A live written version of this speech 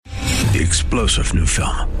The explosive new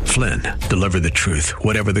film, Flynn, deliver the truth,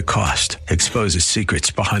 whatever the cost, exposes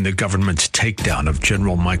secrets behind the government's takedown of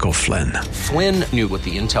General Michael Flynn. Flynn knew what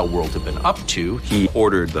the intel world had been up to. He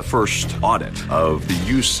ordered the first audit of the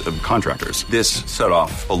use of contractors. This set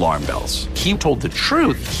off alarm bells. He told the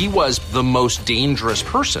truth. He was the most dangerous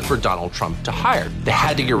person for Donald Trump to hire. They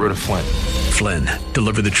had to get rid of Flynn. Flynn,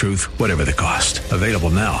 deliver the truth, whatever the cost. Available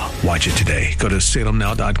now. Watch it today. Go to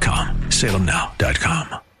salemnow.com.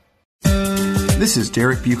 salemnow.com. This is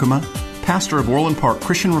Derek Buikema, pastor of Orland Park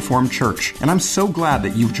Christian Reformed Church, and I'm so glad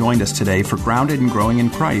that you've joined us today for Grounded and Growing in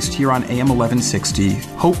Christ here on AM 1160,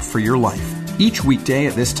 Hope for Your Life. Each weekday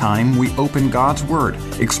at this time, we open God's Word,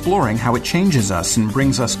 exploring how it changes us and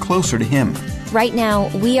brings us closer to Him. Right now,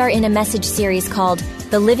 we are in a message series called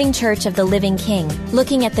The Living Church of the Living King,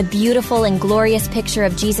 looking at the beautiful and glorious picture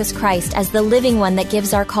of Jesus Christ as the living one that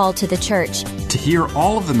gives our call to the church. To hear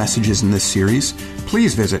all of the messages in this series,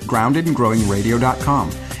 please visit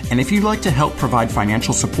groundedandgrowingradio.com. And if you'd like to help provide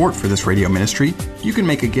financial support for this radio ministry, you can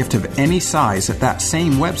make a gift of any size at that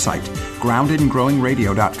same website,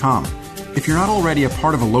 groundedandgrowingradio.com. If you're not already a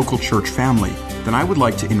part of a local church family, then I would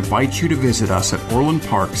like to invite you to visit us at Orland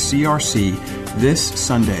Park CRC this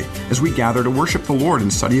Sunday as we gather to worship the Lord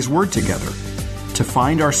and study His Word together. To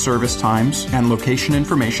find our service times and location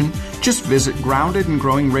information, just visit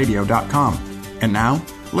groundedandgrowingradio.com. And now,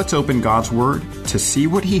 let's open God's Word to see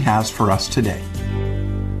what He has for us today.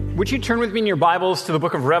 Would you turn with me in your Bibles to the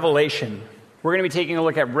book of Revelation? We're going to be taking a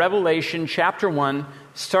look at Revelation chapter 1,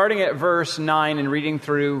 starting at verse 9 and reading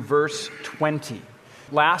through verse 20.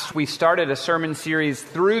 Last, we started a sermon series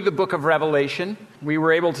through the book of Revelation. We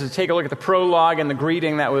were able to take a look at the prologue and the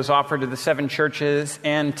greeting that was offered to the 7 churches.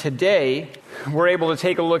 And today, we're able to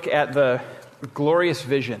take a look at the glorious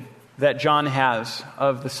vision that John has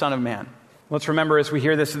of the Son of Man. Let's remember as we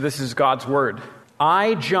hear this is God's word.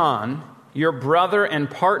 I, John, your brother and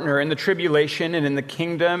partner in the tribulation and in the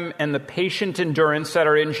kingdom and the patient endurance that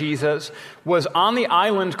are in Jesus, was on the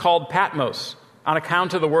island called Patmos on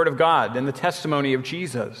account of the word of God and the testimony of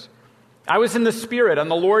Jesus. I was in the Spirit on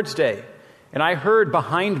the Lord's day, and I heard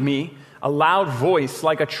behind me a loud voice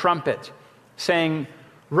like a trumpet, saying,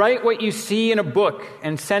 write what you see in a book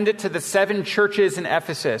and send it to the 7 churches in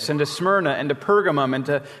Ephesus and to Smyrna and to Pergamum and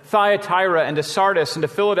to Thyatira and to Sardis and to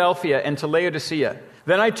Philadelphia and to Laodicea.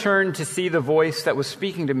 Then I turned to see the voice that was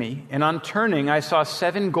speaking to me, and on turning I saw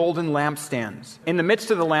 7 golden lampstands. In the midst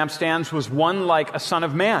of the lampstands was one like a son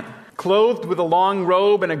of man, clothed with a long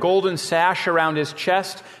robe and a golden sash around his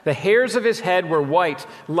chest. The hairs of his head were white,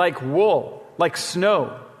 like wool, like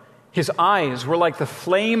snow. His eyes were like the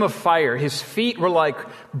flame of fire. His feet were like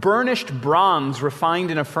burnished bronze refined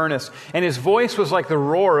in a furnace. And his voice was like the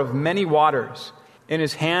roar of many waters. In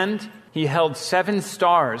his hand he held 7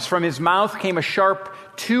 stars. From his mouth came a sharp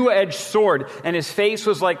 2-edged sword, and his face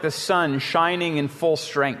was like the sun shining in full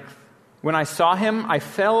strength. When I saw him, I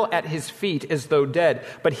fell at his feet as though dead.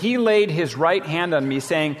 But he laid his right hand on me,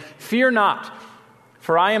 saying, fear not,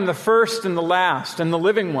 for I am the first and the last and the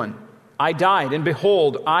living one. I died, and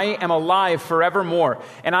behold, I am alive forevermore,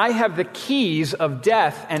 and I have the keys of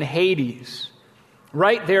death and Hades.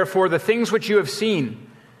 Write therefore the things which you have seen,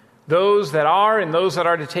 those that are and those that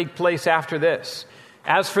are to take place after this.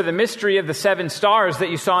 As for the mystery of the 7 stars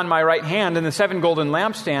that you saw in my right hand and the 7 golden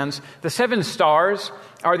lampstands, the 7 stars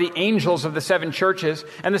are the angels of the 7 churches,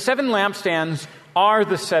 and the 7 lampstands are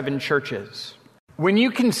the 7 churches. When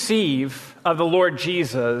you conceive of the Lord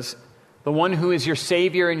Jesus, the one who is your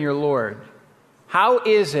Savior and your Lord, how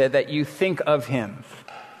is it that you think of Him?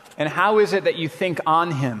 And how is it that you think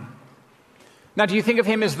on Him? Now, do you think of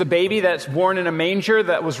Him as the baby that's born in a manger,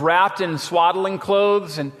 that was wrapped in swaddling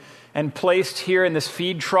clothes and placed here in this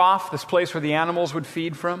feed trough, this place where the animals would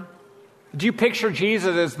feed from? Do you picture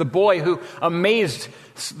Jesus as the boy who amazed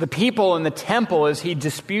the people in the temple as he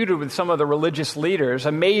disputed with some of the religious leaders,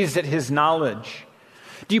 amazed at his knowledge?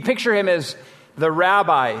 Do you picture Him as the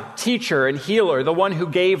rabbi, teacher, and healer, the one who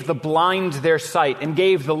gave the blind their sight and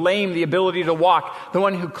gave the lame the ability to walk, the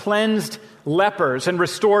one who cleansed lepers and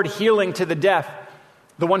restored healing to the deaf,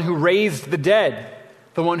 the one who raised the dead,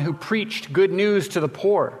 the one who preached good news to the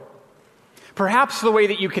poor? Perhaps the way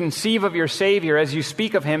that you conceive of your Savior as you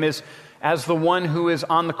speak of Him is as the one who is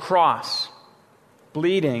on the cross,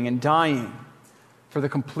 bleeding and dying for the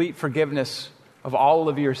complete forgiveness of all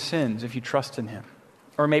of your sins if you trust in Him.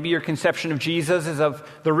 Or maybe your conception of Jesus is of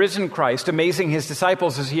the risen Christ, amazing His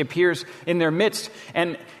disciples as He appears in their midst,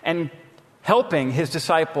 and helping His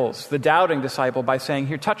disciples, the doubting disciple, by saying,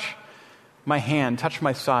 here, touch my hand, touch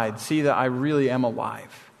my side, see that I really am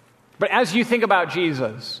alive. But as you think about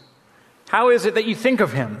Jesus, how is it that you think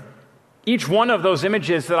of Him? Each one of those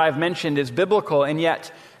images that I've mentioned is biblical, and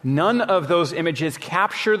yet none of those images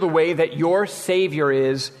capture the way that your Savior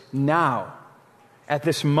is now, at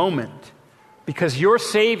this moment. Because your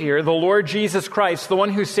Savior, the Lord Jesus Christ, the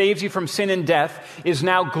one who saves you from sin and death, is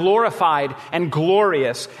now glorified and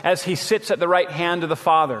glorious as he sits at the right hand of the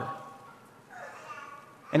Father.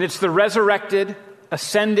 And it's the resurrected,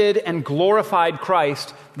 ascended, and glorified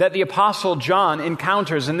Christ that the Apostle John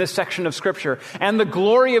encounters in this section of Scripture. And the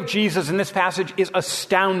glory of Jesus in this passage is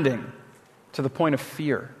astounding to the point of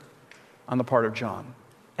fear on the part of John.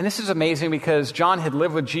 And this is amazing because John had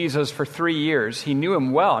lived with Jesus for 3 years. He knew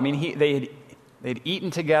him well. I mean, they had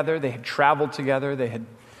eaten together, they had traveled together, they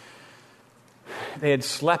had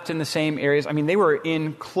slept in the same areas. I mean, they were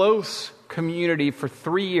in close community for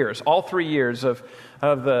 3 years, all 3 years of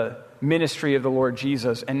the ministry of the Lord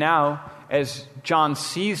Jesus. And now, as John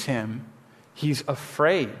sees him, he's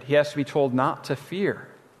afraid. He has to be told not to fear.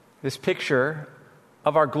 This picture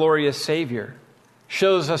of our glorious Savior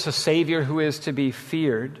shows us a Savior who is to be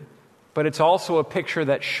feared, but it's also a picture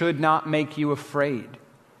that should not make you afraid.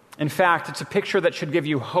 In fact, it's a picture that should give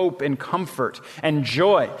you hope and comfort and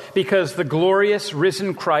joy, because the glorious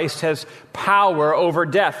risen Christ has power over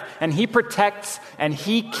death, and he protects and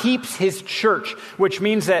he keeps his church, which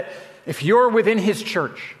means that if you're within his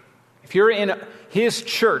church, if you're in his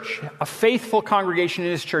church, a faithful congregation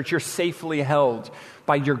in his church, you're safely held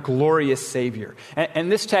by your glorious Savior.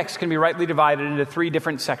 And this text can be rightly divided into 3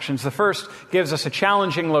 different sections. The first gives us a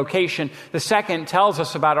challenging location. The second tells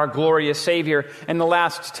us about our glorious Savior. And the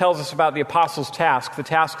last tells us about the apostle's task, the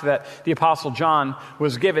task that the apostle John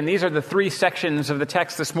was given. These are the 3 sections of the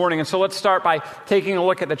text this morning. And so let's start by taking a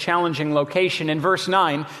look at the challenging location. In verse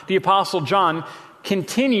 9, the apostle John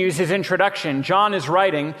continues his introduction. John is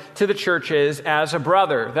writing to the churches as a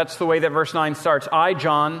brother. That's the way that verse 9 starts. I,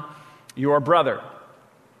 John, your brother.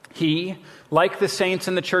 He, like the saints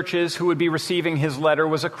in the churches who would be receiving his letter,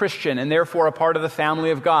 was a Christian and therefore a part of the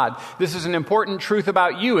family of God. This is an important truth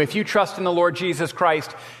about you. If you trust in the Lord Jesus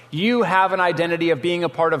Christ, you have an identity of being a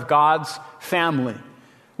part of God's family,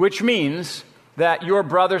 which means that your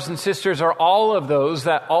brothers and sisters are all of those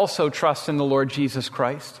that also trust in the Lord Jesus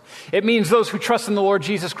Christ. It means those who trust in the Lord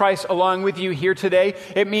Jesus Christ along with you here today.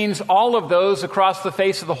 It means all of those across the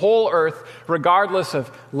face of the whole earth, regardless of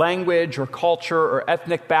language or culture or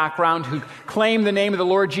ethnic background, who claim the name of the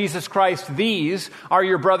Lord Jesus Christ. These are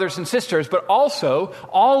your brothers and sisters, but also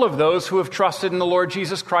all of those who have trusted in the Lord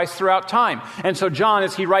Jesus Christ throughout time. And so John,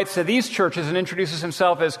 as he writes to these churches and introduces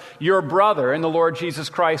himself as your brother in the Lord Jesus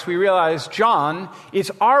Christ, we realize John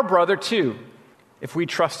is our brother too, if we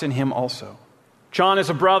trust in him also. John is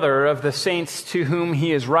a brother of the saints to whom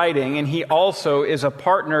he is writing, and he also is a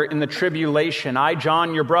partner in the tribulation. I,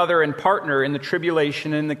 John, your brother and partner in the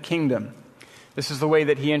tribulation and the kingdom. This is the way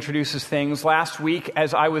that he introduces things. Last week,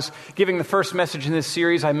 as I was giving the first message in this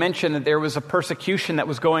series, I mentioned that there was a persecution that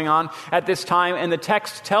was going on at this time, and the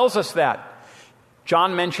text tells us that.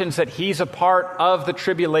 John mentions that he's a part of the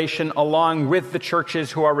tribulation along with the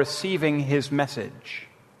churches who are receiving his message.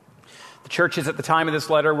 The churches at the time of this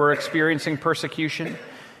letter were experiencing persecution,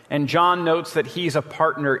 and John notes that he's a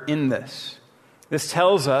partner in this. This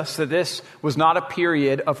tells us that this was not a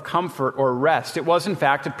period of comfort or rest. It was, in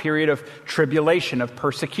fact, a period of tribulation, of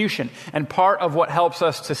persecution. And part of what helps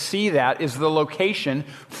us to see that is the location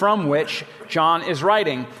from which John is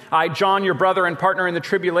writing. I, John, your brother and partner in the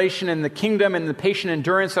tribulation and the kingdom and the patient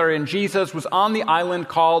endurance that are in Jesus, was on the island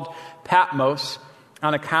called Patmos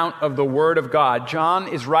on account of the word of God. John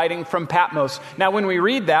is writing from Patmos. Now, when we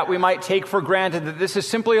read that, we might take for granted that this is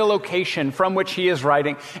simply a location from which he is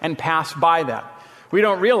writing and pass by that. We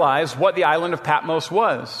don't realize what the island of Patmos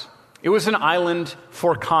was. It was an island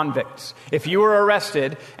for convicts. If you were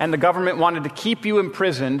arrested and the government wanted to keep you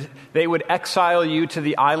imprisoned, they would exile you to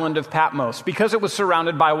the island of Patmos. Because it was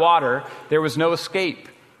surrounded by water, there was no escape.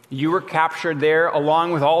 You were captured there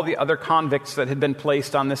along with all the other convicts that had been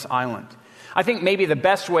placed on this island. I think maybe the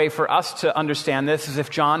best way for us to understand this is if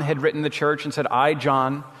John had written the church and said, I,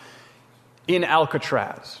 John, in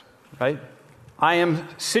Alcatraz, right? I am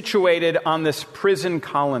situated on this prison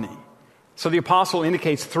colony. So the apostle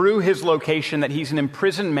indicates through his location that he's an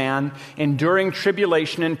imprisoned man enduring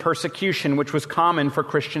tribulation and persecution, which was common for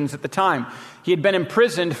Christians at the time. He had been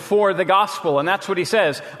imprisoned for the gospel, and that's what he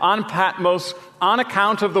says, on Patmos, on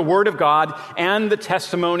account of the word of God and the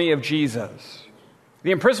testimony of Jesus. The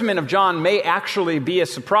imprisonment of John may actually be a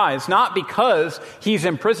surprise, not because he's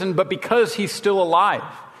imprisoned, but because he's still alive.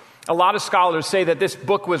 A lot of scholars say that this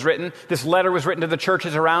book was written, this letter was written to the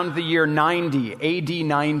churches around the year 90, AD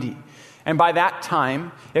 90. And by that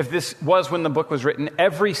time, if this was when the book was written,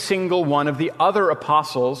 every single one of the other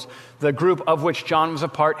apostles, the group of which John was a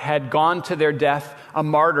part, had gone to their death a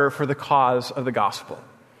martyr for the cause of the gospel.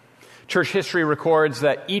 Church history records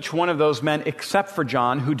that each one of those men, except for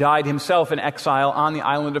John, who died himself in exile on the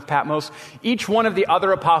island of Patmos, each one of the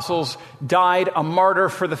other apostles died a martyr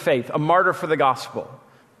for the faith, a martyr for the gospel.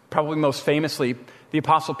 Probably most famously, the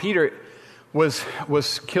apostle Peter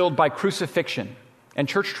was killed by crucifixion. And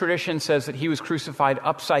church tradition says that he was crucified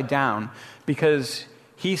upside down because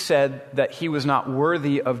he said that he was not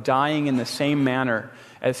worthy of dying in the same manner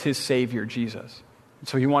as his Savior, Jesus.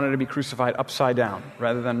 So he wanted to be crucified upside down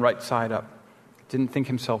rather than right side up. Didn't think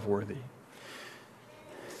himself worthy.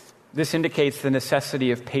 This indicates the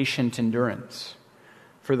necessity of patient endurance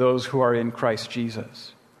for those who are in Christ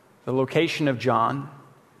Jesus. The location of John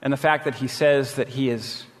and the fact that he says that he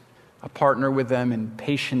is a partner with them in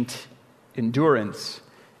patient endurance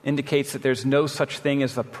indicates that there's no such thing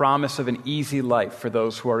as the promise of an easy life for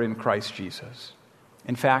those who are in Christ Jesus.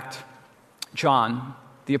 In fact, John,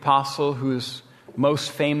 the apostle who is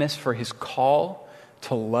most famous for his call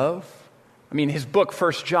to love. I mean, his book,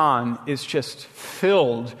 1 John, is just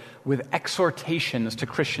filled with exhortations to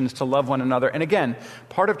Christians to love one another. And again,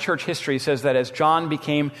 part of church history says that as John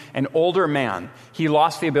became an older man, he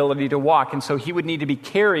lost the ability to walk, and so he would need to be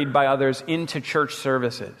carried by others into church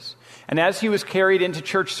services. And as he was carried into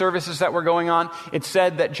church services that were going on, it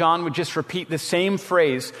said that John would just repeat the same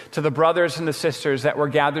phrase to the brothers and the sisters that were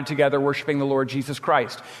gathered together worshiping the Lord Jesus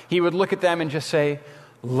Christ. He would look at them and just say,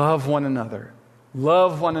 love one another,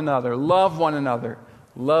 love one another, love one another,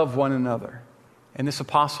 love one another. And this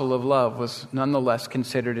apostle of love was nonetheless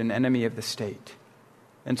considered an enemy of the state.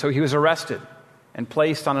 And so he was arrested and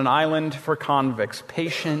placed on an island for convicts.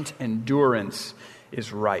 Patient endurance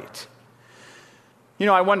is right. You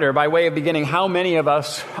know, I wonder, by way of beginning, how many of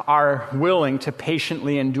us are willing to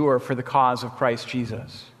patiently endure for the cause of Christ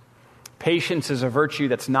Jesus? Patience is a virtue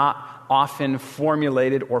that's not often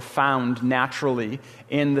formulated or found naturally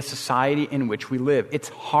in the society in which we live. It's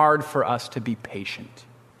hard for us to be patient.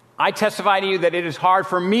 I testify to you that it is hard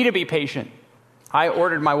for me to be patient. I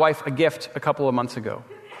ordered my wife a gift a couple of months ago.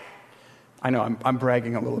 I know, I'm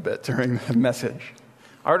bragging a little bit during the message.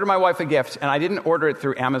 I ordered my wife a gift, and I didn't order it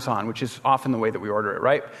through Amazon, which is often the way that we order it,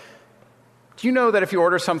 right? Do you know that if you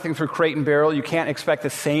order something through Crate and Barrel, you can't expect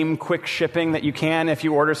the same quick shipping that you can if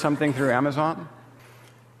you order something through Amazon?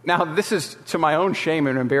 Now, this is to my own shame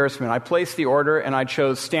and embarrassment. I placed the order, and I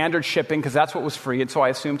chose standard shipping because that's what was free, and so I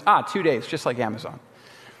assumed, 2 days, just like Amazon.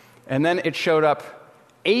 And then it showed up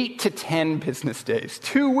 8 to 10 business days,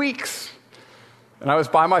 2 weeks. And I was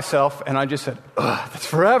by myself, and I just said, that's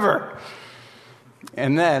forever.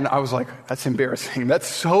 And then I was like, that's embarrassing. That's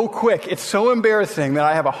so quick. It's so embarrassing that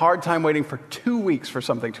I have a hard time waiting for 2 weeks for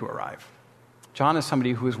something to arrive. John is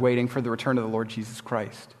somebody who is waiting for the return of the Lord Jesus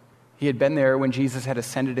Christ. He had been there when Jesus had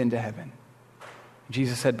ascended into heaven.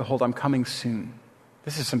 Jesus said, behold, I'm coming soon.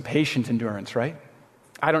 This is some patient endurance, right?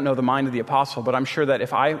 I don't know the mind of the apostle, but I'm sure that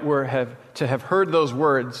if I were to have heard those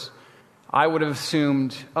words, I would have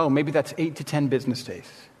assumed, maybe that's 8 to 10 business days.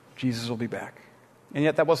 Jesus will be back. And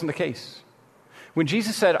yet that wasn't the case. When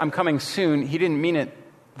Jesus said, I'm coming soon, he didn't mean it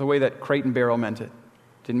the way that Crate and Barrel meant it.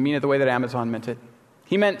 Didn't mean it the way that Amazon meant it.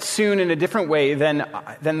 He meant soon in a different way than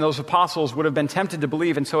those apostles would have been tempted to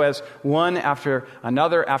believe. And so as one after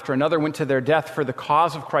another went to their death for the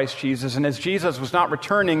cause of Christ Jesus, and as Jesus was not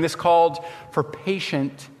returning, this called for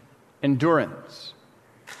patient endurance.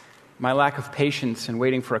 My lack of patience in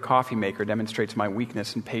waiting for a coffee maker demonstrates my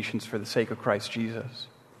weakness in patience for the sake of Christ Jesus.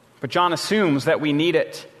 But John assumes that we need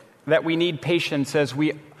it, that we need patience as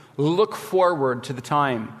we look forward to the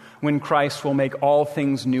time when Christ will make all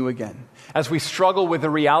things new again. As we struggle with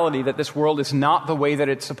the reality that this world is not the way that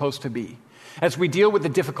it's supposed to be. As we deal with the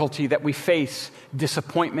difficulty that we face,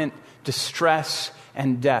 disappointment, distress,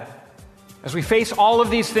 and death. As we face all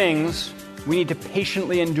of these things, we need to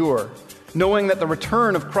patiently endure, knowing that the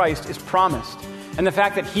return of Christ is promised, and the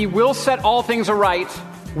fact that he will set all things aright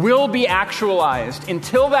will be actualized.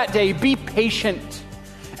 Until that day, be patient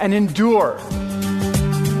and endure.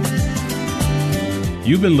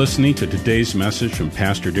 You've been listening to today's message from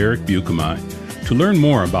Pastor Derek Buikema. To learn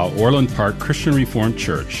more about Orland Park Christian Reformed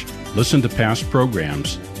Church, listen to past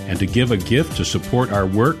programs, and to give a gift to support our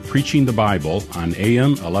work preaching the Bible on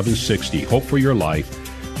AM 1160 Hope for Your Life,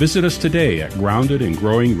 visit us today at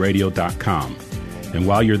groundedandgrowingradio.com. And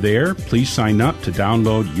while you're there, please sign up to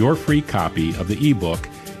download your free copy of the ebook,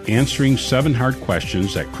 Answering 7 Hard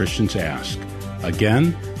Questions That Christians Ask.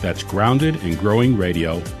 Again, That's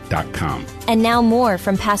groundedandgrowingradio.com. And now more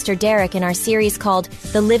from Pastor Derek in our series called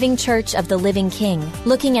The Living Church of the Living King,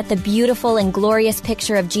 looking at the beautiful and glorious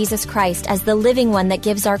picture of Jesus Christ as the living one that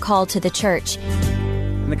gives our call to the church.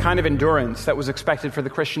 And the kind of endurance that was expected for the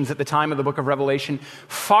Christians at the time of the book of Revelation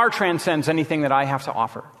far transcends anything that I have to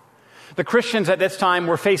offer. The Christians at this time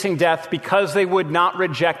were facing death because they would not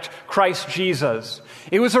reject Christ Jesus.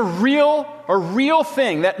 It was a real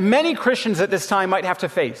thing that many Christians at this time might have to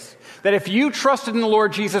face. That if you trusted in the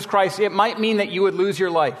Lord Jesus Christ, it might mean that you would lose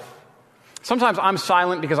your life. Sometimes I'm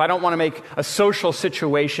silent because I don't want to make a social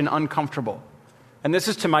situation uncomfortable. And this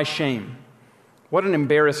is to my shame. What an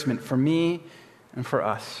embarrassment for me and for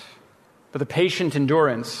us. But the patient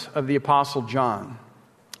endurance of the Apostle John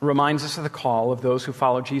reminds us of the call of those who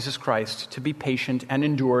follow Jesus Christ to be patient and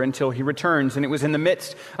endure until he returns. And it was in the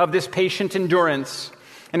midst of this patient endurance,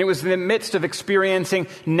 and it was in the midst of experiencing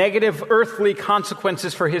negative earthly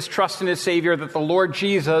consequences for his trust in his Savior, that the Lord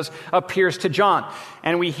Jesus appears to John.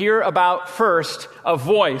 And we hear about first a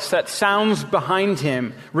voice that sounds behind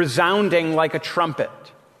him, resounding like a trumpet.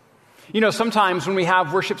 You know, sometimes when we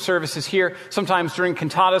have worship services here, sometimes during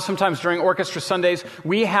cantatas, sometimes during orchestra Sundays,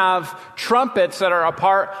 we have trumpets that are a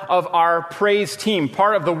part of our praise team,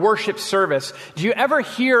 part of the worship service. Do you ever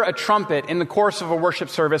hear a trumpet in the course of a worship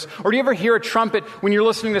service? Or do you ever hear a trumpet when you're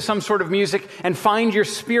listening to some sort of music and find your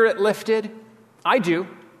spirit lifted? I do.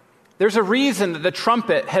 There's a reason that the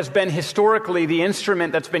trumpet has been historically the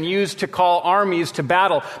instrument that's been used to call armies to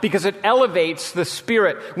battle, because it elevates the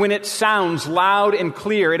spirit when it sounds loud and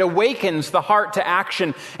clear. It awakens the heart to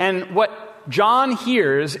action. And what John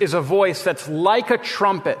hears is a voice that's like a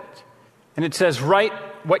trumpet. And it says, write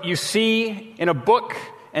what you see in a book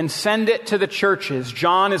and send it to the churches.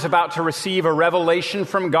 John is about to receive a revelation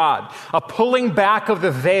from God, a pulling back of the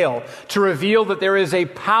veil to reveal that there is a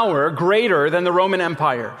power greater than the Roman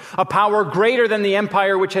Empire, a power greater than the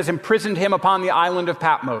empire which has imprisoned him upon the island of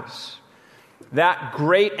Patmos. That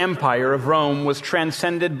great empire of Rome was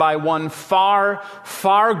transcended by one far,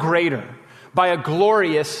 far greater, by a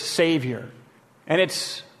glorious Savior. And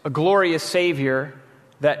it's a glorious Savior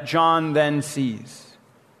that John then sees.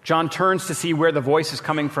 John turns to see where the voice is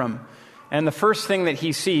coming from. And the first thing that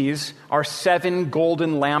he sees are 7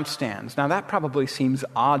 golden lampstands. Now that probably seems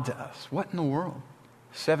odd to us. What in the world?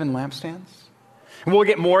 7 lampstands? And we'll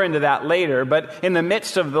get more into that later, but in the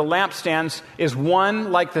midst of the lampstands is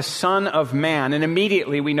one like the Son of Man. And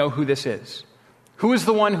immediately we know who this is. Who is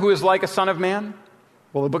the one who is like a Son of Man?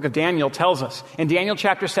 Well, the book of Daniel tells us. In Daniel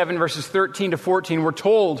chapter 7, verses 13 to 14, we're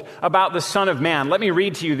told about the Son of Man. Let me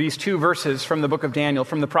read to you these 2 verses from the book of Daniel,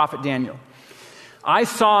 from the prophet Daniel. I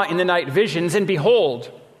saw in the night visions, and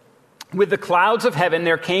behold, with the clouds of heaven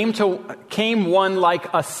there came one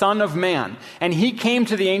like a Son of Man. And he came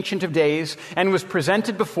to the Ancient of Days and was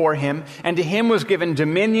presented before him. And to him was given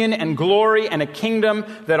dominion and glory and a kingdom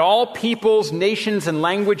that all peoples, nations, and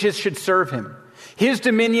languages should serve him. His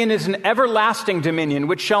dominion is an everlasting dominion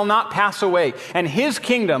which shall not pass away, and his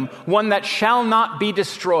kingdom one that shall not be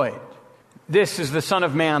destroyed. This is the Son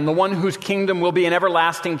of Man, the one whose kingdom will be an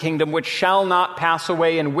everlasting kingdom which shall not pass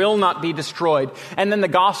away and will not be destroyed. And then the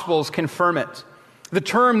Gospels confirm it. The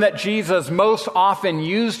term that Jesus most often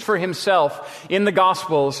used for himself in the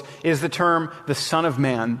Gospels is the term the Son of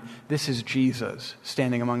Man. This is Jesus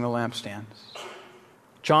standing among the lampstands.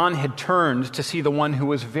 John had turned to see the one who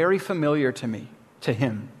was very familiar to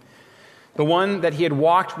him, the one that he had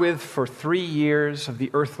walked with for 3 years of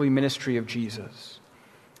the earthly ministry of Jesus,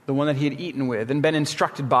 the one that he had eaten with and been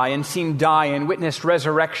instructed by and seen die and witnessed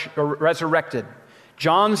resurrected.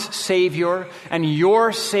 John's Savior and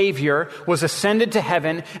your Savior was ascended to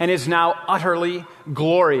heaven and is now utterly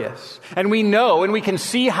glorious. And we know and we can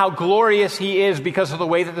see how glorious he is because of the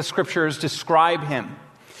way that the Scriptures describe him.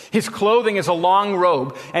 His clothing is a long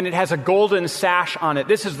robe, and it has a golden sash on it.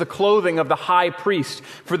 This is the clothing of the high priest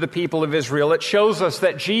for the people of Israel. It shows us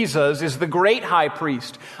that Jesus is the great high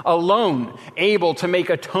priest, alone able to make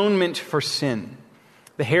atonement for sin.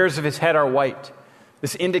 The hairs of his head are white.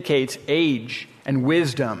 This indicates age and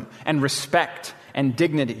wisdom and respect and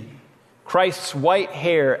dignity. Christ's white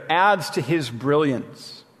hair adds to his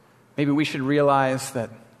brilliance. Maybe we should realize that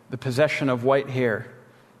the possession of white hair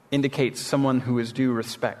indicates someone who is due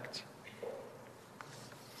respect.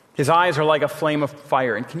 His eyes are like a flame of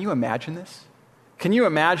fire. And can you imagine this? Can you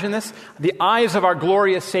imagine this? The eyes of our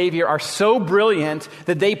glorious Savior are so brilliant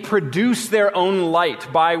that they produce their own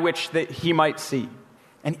light by which he might see.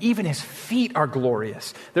 And even his feet are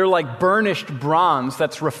glorious. They're like burnished bronze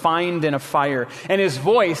that's refined in a fire. And his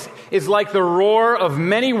voice is like the roar of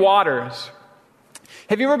many waters.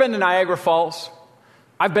 Have you ever been to Niagara Falls?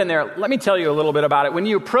 I've been there. Let me tell you a little bit about it. When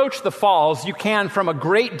you approach the falls, you can, from a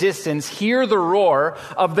great distance, hear the roar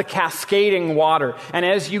of the cascading water. And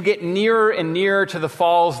as you get nearer and nearer to the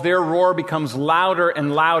falls, their roar becomes louder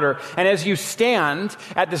and louder. And as you stand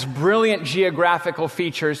at this brilliant geographical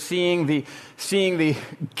feature, seeing the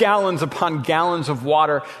gallons upon gallons of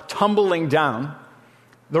water tumbling down,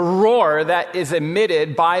 the roar that is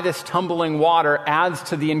emitted by this tumbling water adds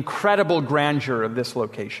to the incredible grandeur of this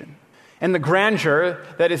location. And the grandeur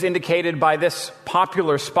that is indicated by this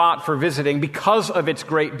popular spot for visiting, because of its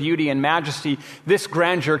great beauty and majesty, this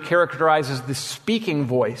grandeur characterizes the speaking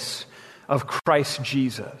voice of Christ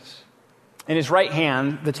Jesus. In his right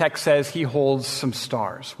hand, the text says he holds some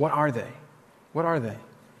stars. What are they? What are they?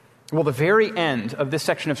 Well, the very end of this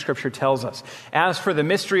section of Scripture tells us, as for the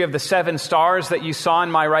mystery of the 7 stars that you saw in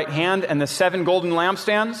my right hand and the 7 golden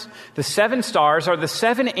lampstands, the 7 stars are the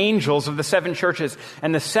 7 angels of the 7 churches,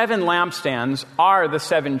 and the 7 lampstands are the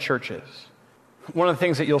 7 churches. One of the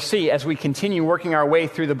things that you'll see as we continue working our way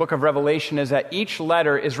through the book of Revelation is that each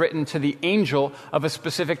letter is written to the angel of a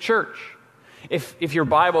specific church. If your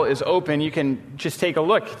Bible is open, you can just take a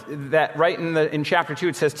look. That right in chapter 2,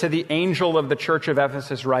 it says, to the angel of the church of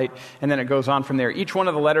Ephesus write, and then it goes on from there. Each one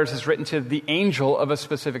of the letters is written to the angel of a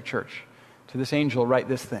specific church. To this angel, write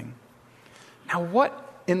this thing. Now,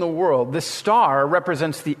 what in the world? This star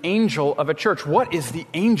represents the angel of a church. What is the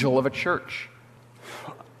angel of a church?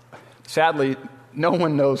 Sadly, no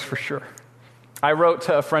one knows for sure. I wrote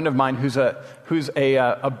to a friend of mine who's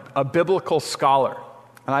a biblical scholar.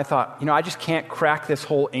 And I thought, I just can't crack this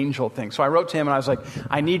whole angel thing. So I wrote to him and I was like,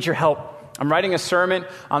 I need your help. I'm writing a sermon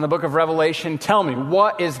on the book of Revelation. Tell me,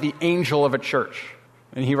 what is the angel of a church?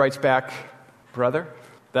 And he writes back, brother,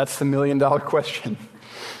 that's the $1 million question.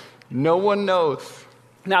 No one knows.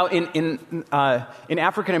 Now, in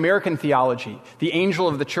African American theology, the angel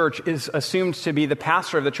of the church is assumed to be the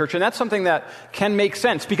pastor of the church, and that's something that can make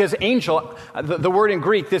sense because angel, the word in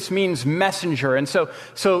Greek, this means messenger, and so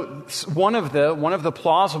one of the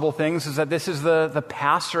plausible things is that this is the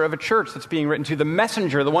pastor of a church that's being written to, the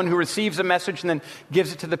messenger, the one who receives a message and then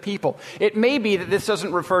gives it to the people. It may be that this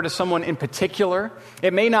doesn't refer to someone in particular.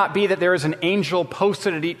 It may not be that there is an angel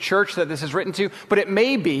posted at each church that this is written to, but it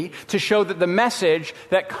may be to show that the message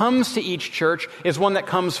that comes to each church is one that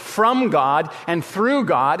comes from God and through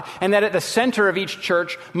God, and that at the center of each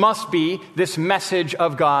church must be this message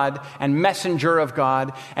of God and messenger of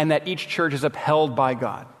God, and that each church is upheld by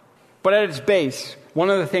God. But at its base, one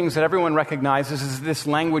of the things that everyone recognizes is this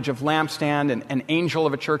language of lampstand and angel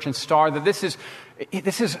of a church and star, that this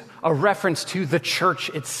is a reference to the church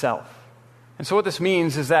itself. And so what this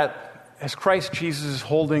means is that as Christ Jesus is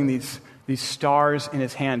holding these stars in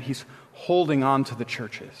his hand, he's holding on to the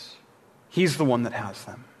churches. He's the one that has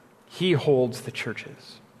them. He holds the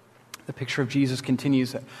churches. The picture of Jesus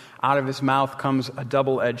continues that out of his mouth comes a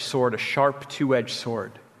double-edged sword, a sharp two-edged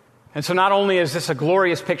sword. And so not only is this a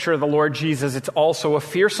glorious picture of the Lord Jesus, it's also a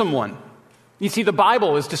fearsome one. You see, the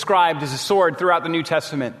Bible is described as a sword throughout the New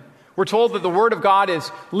Testament. We're told that the Word of God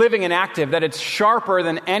is living and active, that it's sharper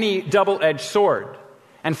than any double-edged sword.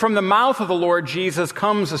 And from the mouth of the Lord Jesus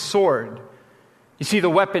comes a sword. You see,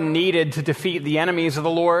 the weapon needed to defeat the enemies of the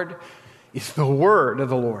Lord is the word of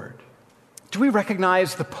the Lord. Do we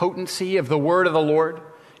recognize the potency of the word of the Lord?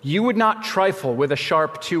 You would not trifle with a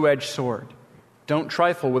sharp two-edged sword. Don't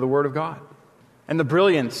trifle with the word of God. And the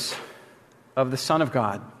brilliance of the Son of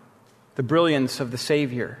God, the brilliance of the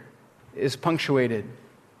Savior, is punctuated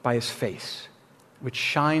by his face, which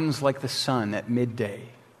shines like the sun at midday.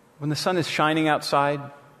 When the sun is shining outside,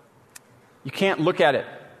 you can't look at it.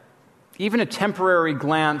 Even a temporary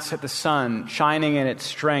glance at the sun shining in its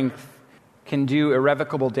strength can do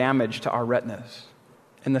irrevocable damage to our retinas.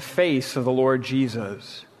 And the face of the Lord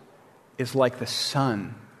Jesus is like the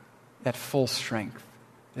sun at full strength.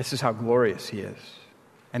 This is how glorious he is.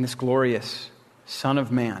 And this glorious Son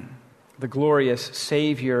of Man, the glorious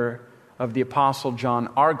Savior of the Apostle John,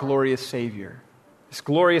 our glorious Savior, this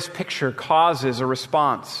glorious picture causes a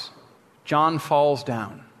response. John falls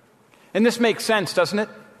down. And this makes sense, doesn't it?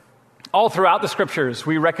 All throughout the Scriptures,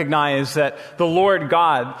 we recognize that the Lord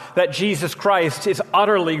God, that Jesus Christ is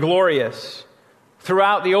utterly glorious.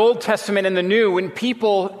 Throughout the Old Testament and the New, when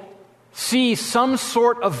people see some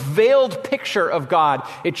sort of veiled picture of God,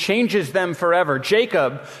 it changes them forever.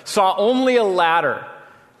 Jacob saw only a ladder,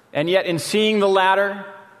 and yet in seeing the ladder,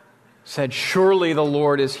 said, "Surely the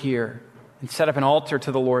Lord is here," and set up an altar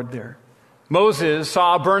to the Lord there. Moses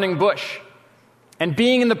saw a burning bush, And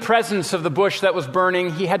being in the presence of the bush that was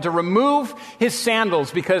burning, he had to remove his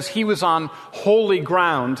sandals because he was on holy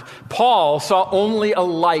ground. Paul saw only a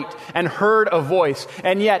light and heard a voice.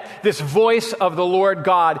 And yet this voice of the Lord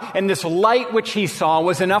God and this light which he saw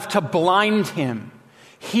was enough to blind him.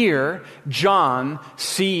 Here, John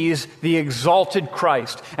sees the exalted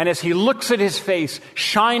Christ, and as he looks at his face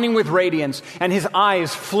shining with radiance and his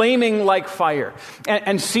eyes flaming like fire,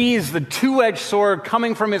 and sees the two-edged sword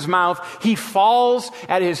coming from his mouth, he falls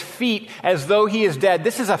at his feet as though he is dead.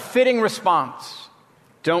 This is a fitting response.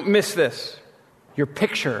 Don't miss this. Your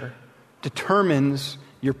picture determines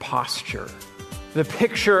your posture. The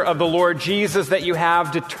picture of the Lord Jesus that you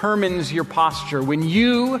have determines your posture. When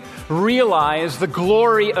you realize the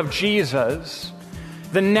glory of Jesus,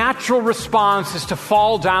 the natural response is to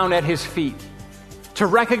fall down at his feet, to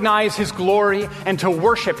recognize his glory and to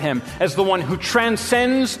worship him as the one who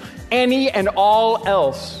transcends any and all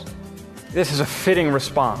else. This is a fitting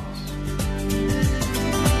response.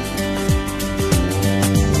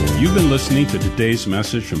 You've been listening to today's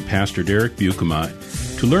message from Pastor Derek Buikema.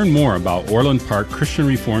 To learn more about Orland Park Christian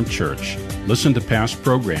Reformed Church, listen to past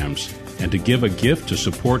programs, and to give a gift to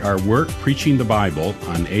support our work preaching the Bible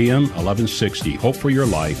on AM 1160 Hope for Your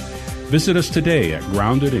Life, visit us today at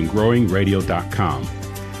groundedandgrowingradio.com.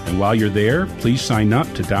 And while you're there, please sign up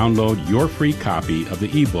to download your free copy of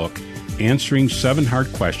the ebook, Answering 7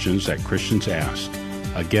 Hard Questions That Christians Ask.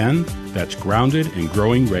 Again, that's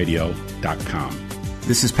groundedandgrowingradio.com.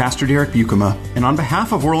 This is Pastor Derek Buikema, and on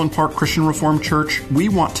behalf of Orland Park Christian Reformed Church, we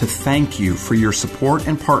want to thank you for your support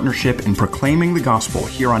and partnership in proclaiming the gospel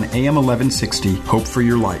here on AM 1160, Hope for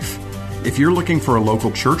Your Life. If you're looking for a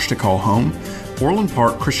local church to call home, Orland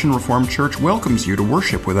Park Christian Reformed Church welcomes you to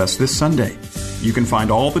worship with us this Sunday. You can find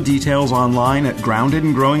all the details online at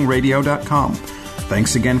groundedandgrowingradio.com.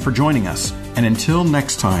 Thanks again for joining us, and until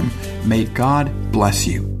next time, may God bless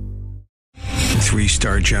you.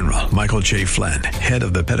 3-star General Michael J. Flynn, head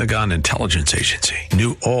of the Pentagon Intelligence Agency,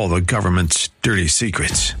 knew all the government's dirty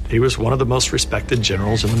secrets. He was one of the most respected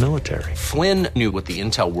generals in the military. Flynn knew what the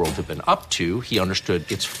intel world had been up to. He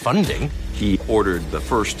understood its funding. He ordered the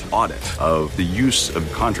first audit of the use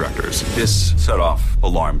of contractors. This set off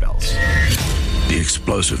alarm bells. The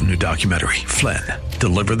explosive new documentary, Flynn,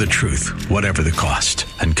 Deliver the Truth, Whatever the Cost,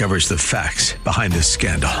 uncovers the facts behind this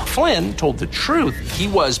scandal. Flynn told the truth. He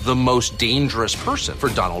was the most dangerous person for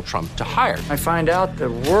Donald Trump to hire. I find out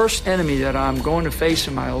the worst enemy that I'm going to face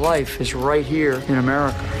in my life is right here in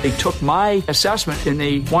America. They took my assessment and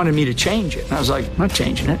they wanted me to change it. And I was like, I'm not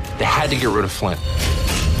changing it. They had to get rid of Flynn.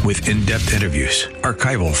 With in-depth interviews,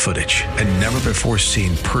 archival footage, and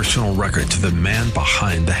never-before-seen personal records of the man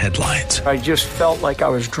behind the headlines. I just felt like I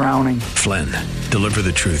was drowning. Flynn, Deliver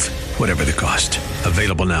the Truth, Whatever the Cost.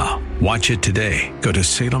 Available now. Watch it today. Go to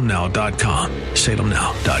salemnow.com.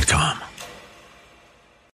 salemnow.com.